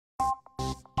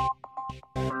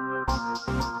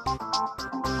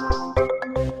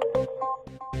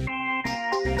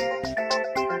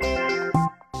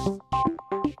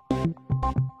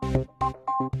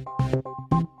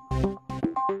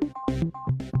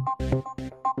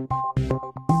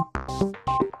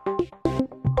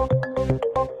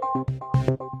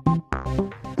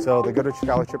So the Goodrich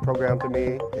Scholarship Program to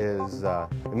me is,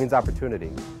 it means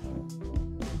opportunity.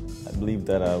 I believe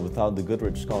that without the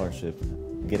Goodrich Scholarship,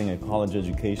 getting a college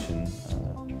education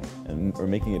or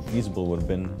making it feasible would have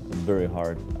been very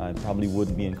hard. I probably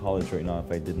wouldn't be in college right now if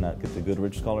I did not get the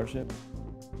Goodrich Scholarship.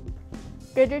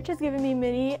 Goodrich has given me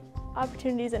many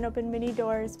opportunities and opened many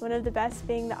doors, one of the best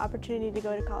being the opportunity to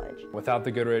go to college. Without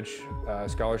the Goodrich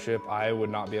Scholarship, I would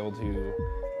not be able to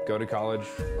go to college.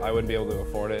 I wouldn't be able to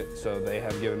afford it, so they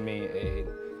have given me a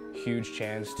huge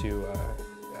chance to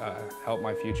help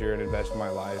my future and invest in my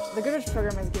life. The Goodrich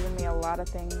program has given me a lot of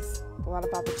things, a lot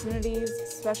of opportunities,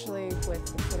 especially with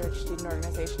the Goodrich Student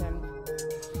Organization.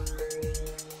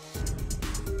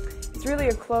 It's really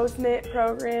a close-knit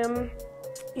program.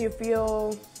 You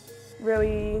feel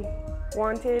really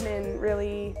wanted and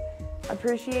really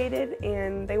appreciated,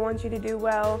 and they want you to do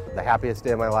well. The happiest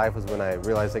day of my life was when I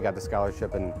realized I got the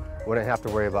scholarship and wouldn't have to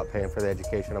worry about paying for the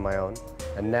education on my own.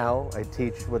 And now I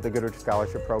teach with the Goodrich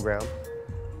Scholarship Program,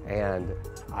 and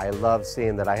I love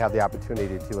seeing that I have the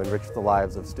opportunity to enrich the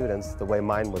lives of students the way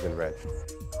mine was enriched.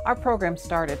 Our program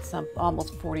started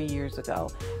almost 40 years ago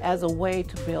as a way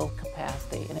to build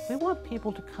capacity. And if we want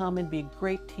people to come and be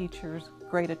great teachers,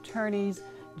 great attorneys,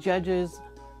 judges,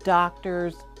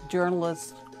 doctors,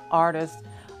 journalists, artists,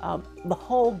 the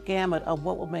whole gamut of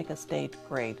what will make a state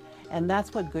great. And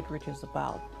that's what Goodrich is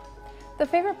about. The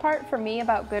favorite part for me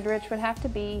about Goodrich would have to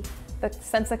be the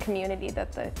sense of community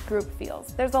that the group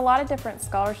feels. There's a lot of different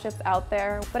scholarships out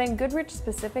there, but in Goodrich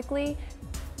specifically,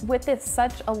 with this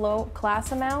such a low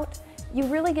class amount, you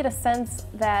really get a sense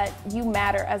that you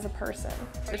matter as a person.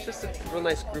 It's just a real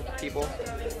nice group of people.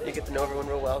 You get to know everyone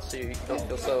real well, so you don't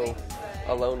feel so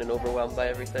alone and overwhelmed by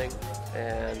everything,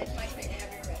 and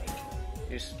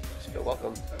you just feel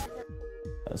welcome.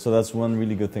 So that's one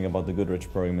really good thing about the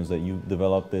Goodrich program, is that you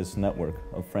develop this network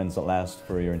of friends that last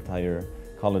for your entire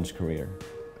college career.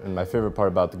 And my favorite part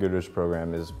about the Goodrich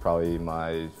program is probably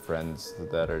my friends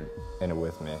that are in it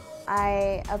with me.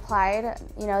 I applied,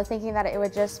 thinking that it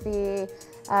would just be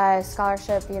a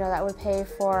scholarship, that would pay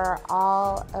for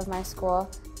all of my school.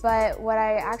 But what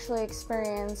I actually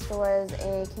experienced was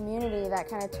a community that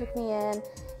kind of took me in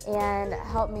and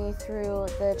helped me through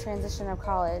the transition of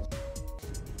college.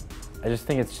 I just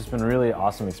think it's just been a really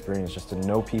awesome experience just to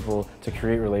know people, to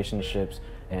create relationships,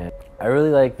 and I really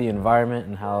like the environment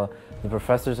and how the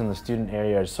professors in the student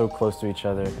area are so close to each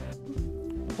other.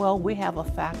 Well, we have a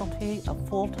faculty, a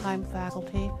full-time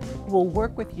faculty, who will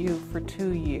work with you for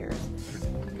 2 years.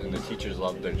 And the teachers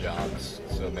love their jobs,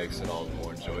 so it makes it all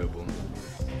more enjoyable.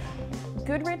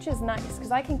 Goodrich is nice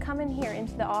because I can come in here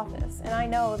into the office and I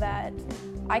know that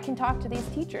I can talk to these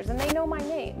teachers and they know my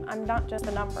name. I'm not just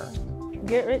a number.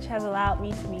 Goodrich has allowed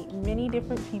me to meet many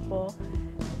different people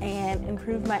and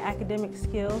improve my academic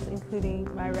skills,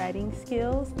 including my writing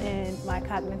skills and my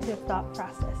cognitive thought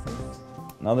processes.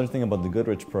 Another thing about the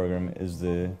Goodrich program is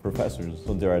the professors.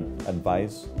 So their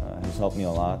advice has helped me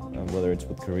a lot, whether it's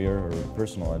with career or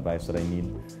personal advice that I need,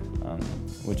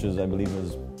 which I believe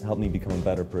has helped me become a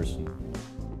better person.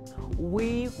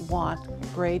 We want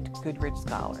great Goodrich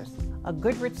scholars. A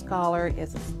Goodrich scholar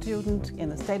is a student in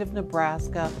the state of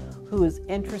Nebraska who is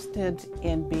interested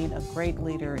in being a great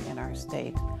leader in our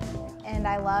state. And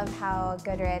I love how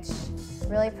Goodrich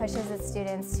really pushes its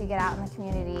students to get out in the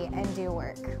community and do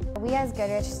work. We as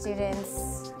Goodrich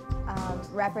students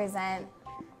represent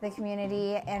the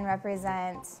community and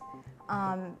represent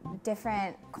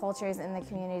different cultures in the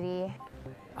community.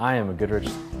 I am a Goodrich.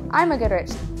 I'm a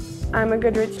Goodrich. I'm a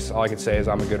Goodrich. All I can say is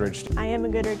I'm a Goodrich. I am a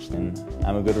Goodrich. And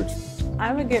I'm a Goodrich.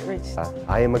 I'm a Goodrich.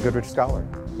 I am a Goodrich scholar.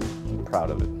 I'm proud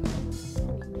of it.